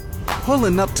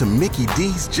Pulling up to Mickey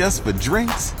D's just for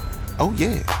drinks? Oh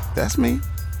yeah, that's me.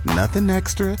 Nothing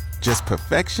extra, just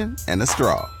perfection and a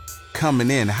straw. Coming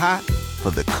in hot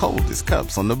for the coldest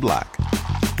cups on the block.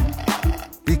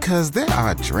 Because there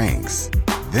are drinks.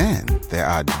 Then there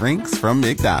are drinks from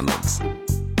McDonald's.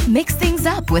 Mix things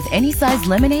up with any size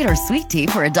lemonade or sweet tea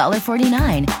for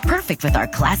 $1.49. Perfect with our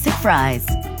classic fries.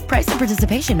 Price and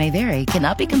participation may vary.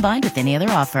 Cannot be combined with any other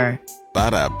offer.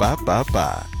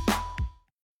 Ba-da-ba-ba-ba.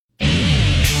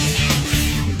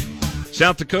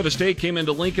 South Dakota State came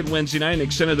into Lincoln Wednesday night and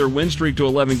extended their win streak to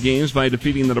 11 games by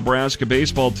defeating the Nebraska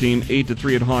baseball team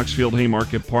 8-3 at Hawksfield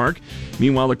Haymarket Park.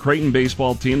 Meanwhile, the Creighton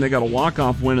baseball team, they got a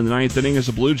walk-off win in the ninth inning as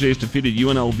the Blue Jays defeated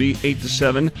UNLV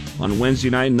 8-7 on Wednesday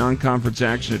night in non-conference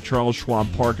action at Charles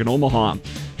Schwab Park in Omaha.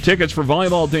 Tickets for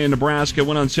Volleyball Day in Nebraska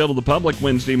went on sale to the public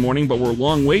Wednesday morning, but were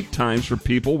long wait times for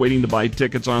people waiting to buy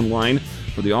tickets online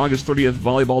for the August 30th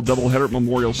volleyball doubleheader at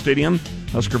Memorial Stadium.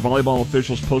 Husker volleyball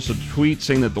officials posted a tweet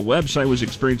saying that the website was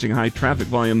experiencing high traffic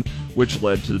volume, which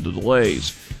led to the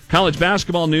delays. College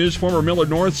basketball news, former Millard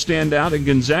North standout and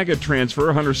Gonzaga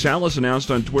transfer Hunter Salas announced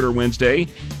on Twitter Wednesday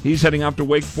he's heading off to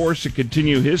Wake Forest to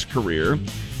continue his career.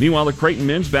 Meanwhile, the Creighton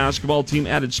men's basketball team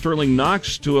added Sterling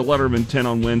Knox to a letter of intent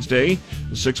on Wednesday.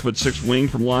 The 6'6" wing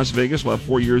from Las Vegas will have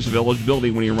 4 years of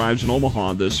eligibility when he arrives in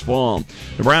Omaha this fall.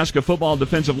 Nebraska football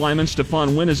defensive lineman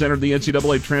Stephon Wynn has entered the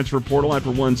NCAA transfer portal after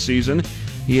one season.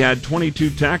 He had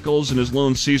 22 tackles in his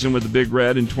lone season with the Big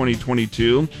Red in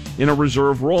 2022 in a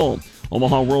reserve role.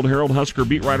 Omaha World Herald Husker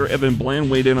beat writer Evan Bland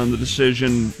weighed in on the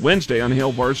decision Wednesday on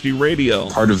Hail Varsity Radio.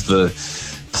 Part of the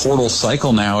portal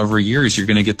cycle now every year is you're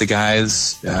going to get the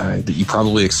guys that you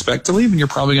probably expect to leave, and you're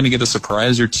probably going to get a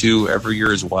surprise or two every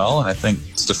year as well. And I think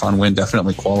Stephon Wynn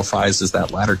definitely qualifies as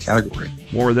that latter category.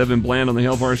 More with Evan Bland on the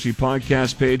Hail Varsity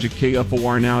podcast page at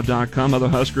KFORnow.com. Other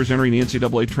Huskers entering the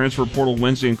NCAA transfer portal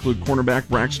Wednesday include cornerback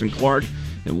Braxton Clark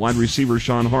and wide receiver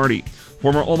Sean Hardy.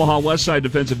 Former Omaha Westside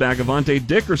defensive back Avante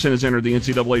Dickerson has entered the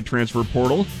NCAA transfer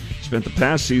portal. Spent the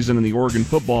past season in the Oregon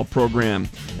football program.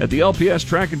 At the LPS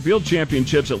Track and Field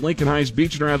Championships at Lincoln High's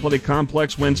Beechner Athletic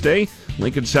Complex Wednesday,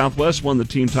 Lincoln Southwest won the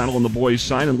team title on the boys'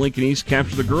 side, and Lincoln East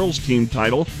captured the girls' team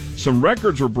title. Some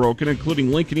records were broken,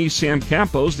 including Lincoln East Sam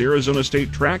Campos, the Arizona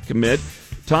State track commit,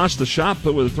 tossed the shot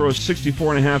put with a throw of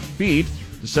 64.5 feet.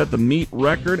 To set the meet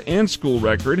record and school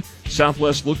record.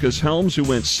 Southwest Lucas Helms, who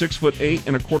went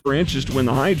 6'8"1/4" to win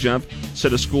the high jump,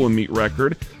 set a school and meet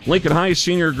record. Lincoln High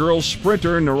senior girls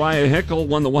sprinter Nariah Hickel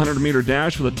won the 100-meter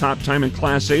dash with a top time in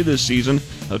Class A this season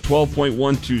of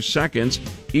 12.12 seconds.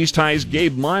 East High's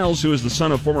Gabe Miles, who is the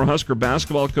son of former Husker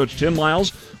basketball coach Tim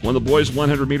Miles, won the boys'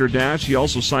 100-meter dash. He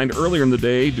also signed earlier in the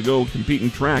day to go compete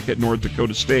in track at North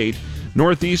Dakota State.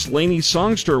 Northeast Laney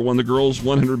Songster won the girls'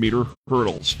 100-meter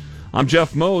hurdles. I'm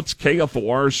Jeff Moats,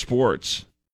 KFOR Sports.